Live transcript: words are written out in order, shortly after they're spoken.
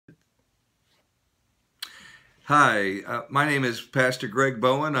Hi, my name is Pastor Greg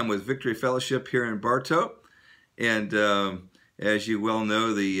Bowen. I'm with Victory Fellowship here in Bartow. And as you well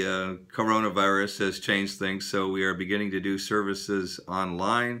know, the coronavirus has changed things, so we are beginning to do services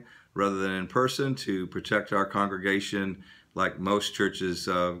online rather than in person to protect our congregation like most churches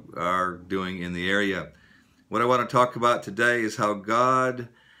are doing in the area. What I want to talk about today is how God,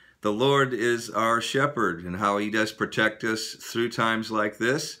 the Lord, is our shepherd and how He does protect us through times like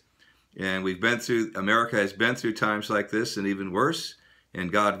this. And America has been through times like this and even worse. And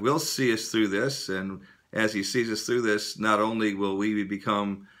God will see us through this. And as He sees us through this, not only will we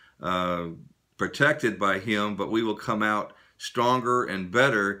become protected by Him, but we will come out stronger and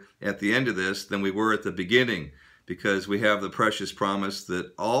better at the end of this than we were at the beginning, because we have the precious promise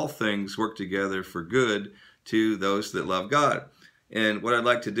that all things work together for good to those that love God. And what I'd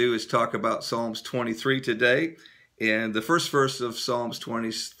like to do is talk about Psalms 23 today. And the first verse of Psalms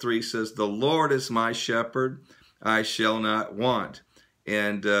 23 says, "The Lord is my shepherd, I shall not want."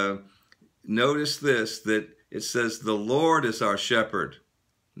 And notice this, that it says the Lord is our shepherd,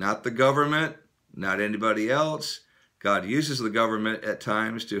 not the government, not anybody else. God uses the government at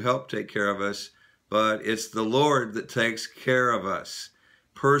times to help take care of us, but it's the Lord that takes care of us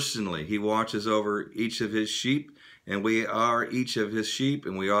personally. He watches over each of His sheep, and we are each of His sheep,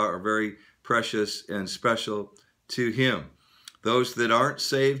 and we are very precious and special to Him. Those that aren't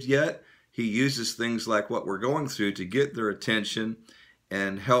saved yet, He uses things like what we're going through to get their attention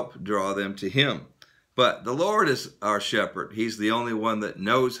and help draw them to Him. But the Lord is our shepherd. He's the only one that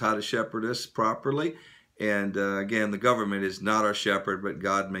knows how to shepherd us properly. And again, the government is not our shepherd, but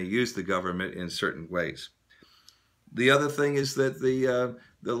God may use the government in certain ways. The other thing is that the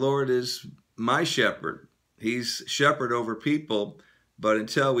Lord is my shepherd. He's shepherd over people. But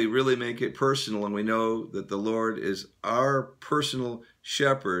until we really make it personal and we know that the Lord is our personal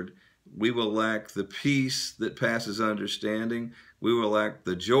shepherd, we will lack the peace that passes understanding. We will lack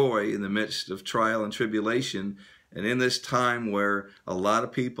the joy in the midst of trial and tribulation. And in this time where a lot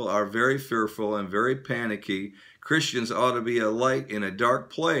of people are very fearful and very panicky, Christians ought to be a light in a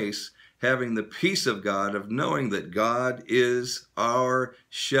dark place, having the peace of God, of knowing that God is our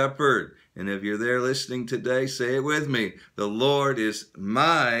shepherd. And if you're there listening today, say it with me. The Lord is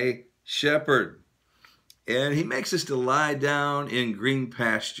my shepherd. And He makes us to lie down in green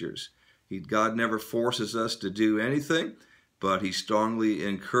pastures. God never forces us to do anything, but He strongly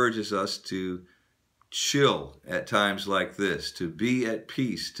encourages us to chill at times like this, to be at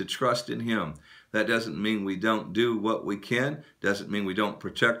peace, to trust in Him. That doesn't mean we don't do what we can, doesn't mean we don't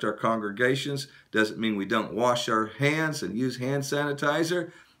protect our congregations, doesn't mean we don't wash our hands and use hand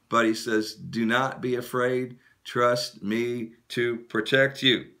sanitizer, but He says, do not be afraid, trust me to protect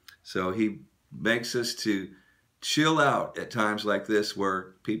you. So He makes us to chill out at times like this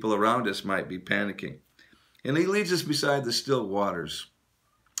where people around us might be panicking. And He leads us beside the still waters.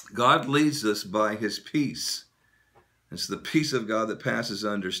 God leads us by His peace. It's the peace of God that passes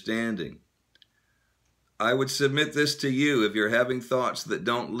understanding. I would submit this to you: if you're having thoughts that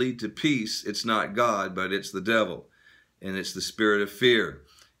don't lead to peace, it's not God, but it's the devil, and it's the spirit of fear.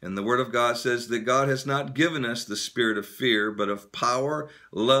 And the Word of God says that God has not given us the spirit of fear, but of power,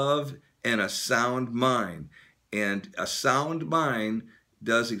 love, and a sound mind. And a sound mind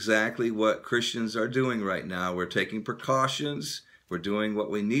does exactly what Christians are doing right now. We're taking precautions. We're doing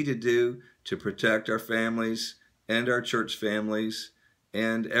what we need to do to protect our families and our church families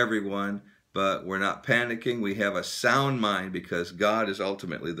and everyone. But we're not panicking. We have a sound mind because God is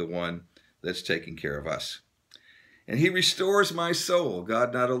ultimately the one that's taking care of us. And He restores my soul.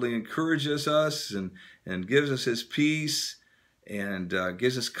 God not only encourages us and gives us His peace and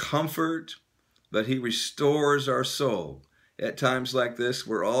gives us comfort, but He restores our soul. At times like this,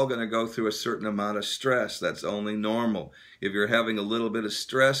 we're all going to go through a certain amount of stress. That's only normal. If you're having a little bit of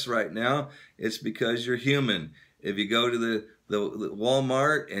stress right now, it's because you're human. If you go to the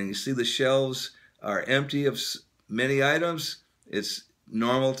Walmart and you see the shelves are empty of many items, it's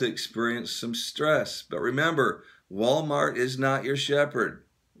normal to experience some stress. But remember, Walmart is not your shepherd.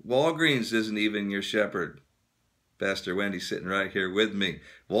 Walgreens isn't even your shepherd. Pastor Wendy's sitting right here with me.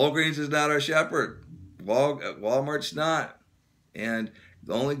 Walgreens is not our shepherd. Walmart's not. And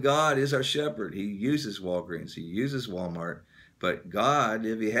only God is our shepherd. He uses Walgreens. He uses Walmart. But God,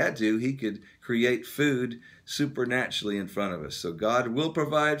 if He had to, He could create food supernaturally in front of us. So God will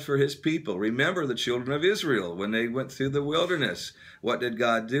provide for His people. Remember the children of Israel when they went through the wilderness. What did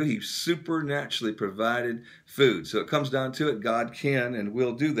God do? He supernaturally provided food. So it comes down to it. God can and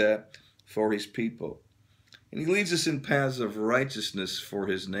will do that for His people. And He leads us in paths of righteousness for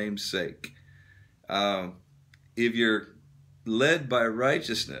His name's sake. If you're led by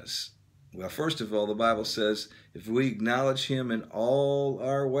righteousness, Well, first of all, the Bible says if we acknowledge him in all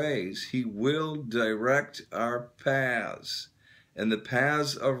our ways, he will direct our paths. And the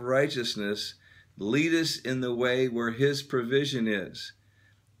paths of righteousness lead us in the way where his provision is.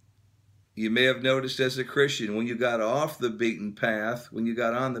 You may have noticed as a Christian, when you got off the beaten path, when you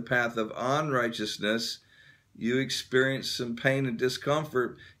got on the path of unrighteousness, you experienced some pain and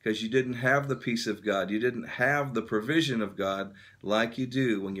discomfort because you didn't have the peace of God. You didn't have the provision of God like you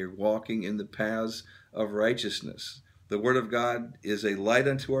do when you're walking in the paths of righteousness. The Word of God is a light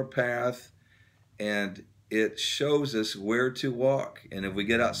unto our path, and it shows us where to walk. And if we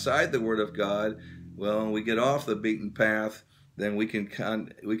get outside the Word of God, well, and we get off the beaten path, then we can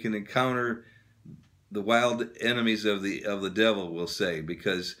encounter the wild enemies of the devil, we'll say,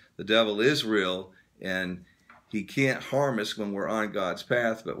 because the devil is real, and he can't harm us when we're on God's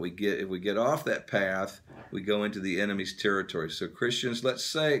path, but if we get off that path, we go into the enemy's territory. So Christians, let's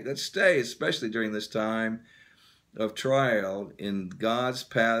stay, especially during this time of trial, in God's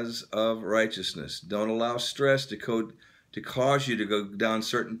paths of righteousness. Don't allow stress to cause you to go down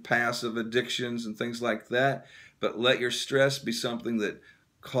certain paths of addictions and things like that, but let your stress be something that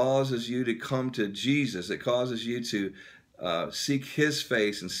causes you to come to Jesus. It causes you to seek his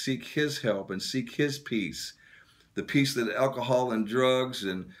face and seek his help and seek his peace. The peace that alcohol and drugs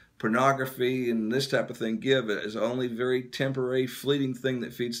and pornography and this type of thing give is only very temporary, fleeting thing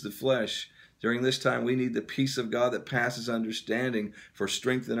that feeds the flesh. During this time, we need the peace of God that passes understanding for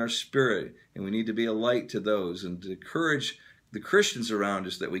strength in our spirit, and we need to be a light to those and to encourage the Christians around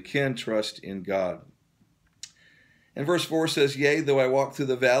us that we can trust in God. And verse 4 says, "Yea, though I walk through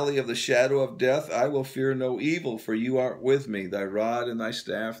the valley of the shadow of death, I will fear no evil, for you are with me. Thy rod and thy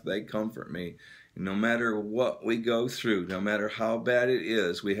staff, they comfort me." No matter what we go through, no matter how bad it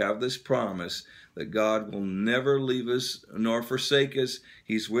is, we have this promise that God will never leave us nor forsake us.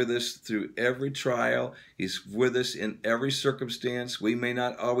 He's with us through every trial. He's with us in every circumstance. We may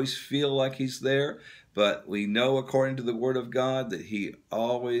not always feel like he's there, but we know according to the Word of God that he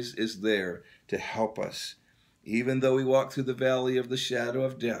always is there to help us. Even though we walk through the valley of the shadow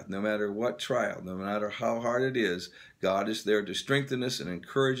of death, no matter what trial, no matter how hard it is, God is there to strengthen us and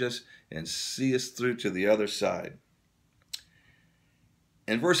encourage us and see us through to the other side.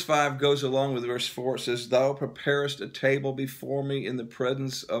 And verse 5 goes along with verse 4. It says, "Thou preparest a table before me in the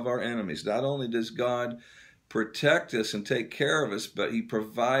presence of our enemies." Not only does God protect us and take care of us, but he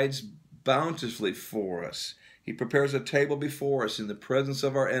provides bountifully for us. He prepares a table before us in the presence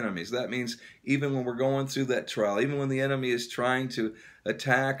of our enemies. That means even when we're going through that trial, even when the enemy is trying to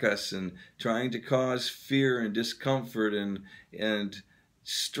attack us and trying to cause fear and discomfort and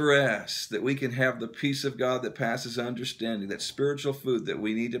stress, that we can have the peace of God that passes understanding, that spiritual food that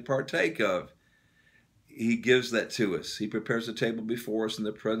we need to partake of. He gives that to us. He prepares a table before us in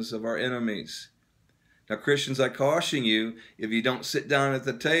the presence of our enemies. Now, Christians, I caution you, if you don't sit down at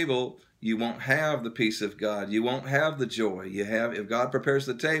the table, you won't have the peace of God. You won't have the joy. If God prepares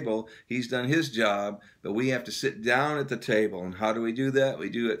the table, he's done his job, but we have to sit down at the table. And how do we do that? We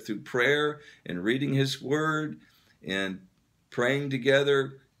do it through prayer and reading his word and praying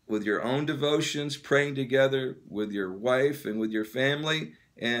together with your own devotions, praying together with your wife and with your family,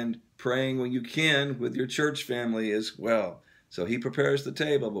 and praying when you can with your church family as well. So he prepares the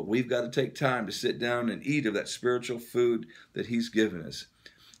table, but we've got to take time to sit down and eat of that spiritual food that he's given us.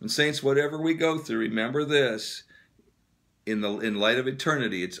 And saints, whatever we go through, remember this, in light of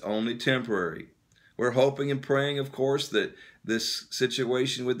eternity, it's only temporary. We're hoping and praying, of course, that this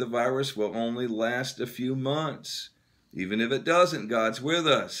situation with the virus will only last a few months. Even if it doesn't, God's with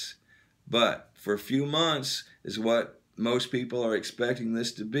us. But for a few months is what most people are expecting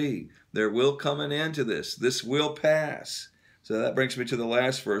this to be. There will come an end to this. This will pass. So that brings me to the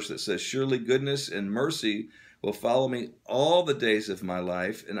last verse that says, "Surely goodness and mercy will follow me all the days of my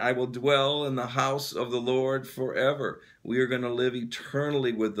life, and I will dwell in the house of the Lord forever." We are going to live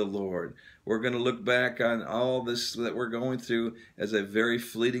eternally with the Lord. We're going to look back on all this that we're going through as a very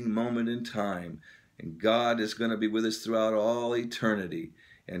fleeting moment in time. And God is going to be with us throughout all eternity.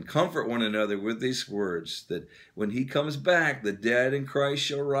 And comfort one another with these words, that when he comes back, the dead in Christ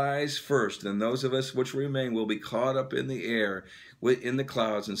shall rise first, and those of us which remain will be caught up in the air, in the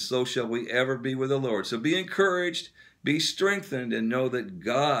clouds, and so shall we ever be with the Lord. So be encouraged, be strengthened, and know that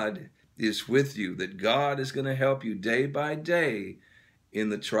God is with you, that God is going to help you day by day in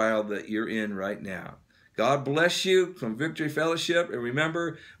the trial that you're in right now. God bless you from Victory Fellowship, and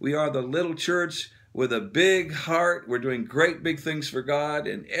remember, we are the little church with a big heart. We're doing great big things for God,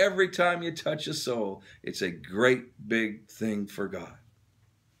 and every time you touch a soul, it's a great big thing for God.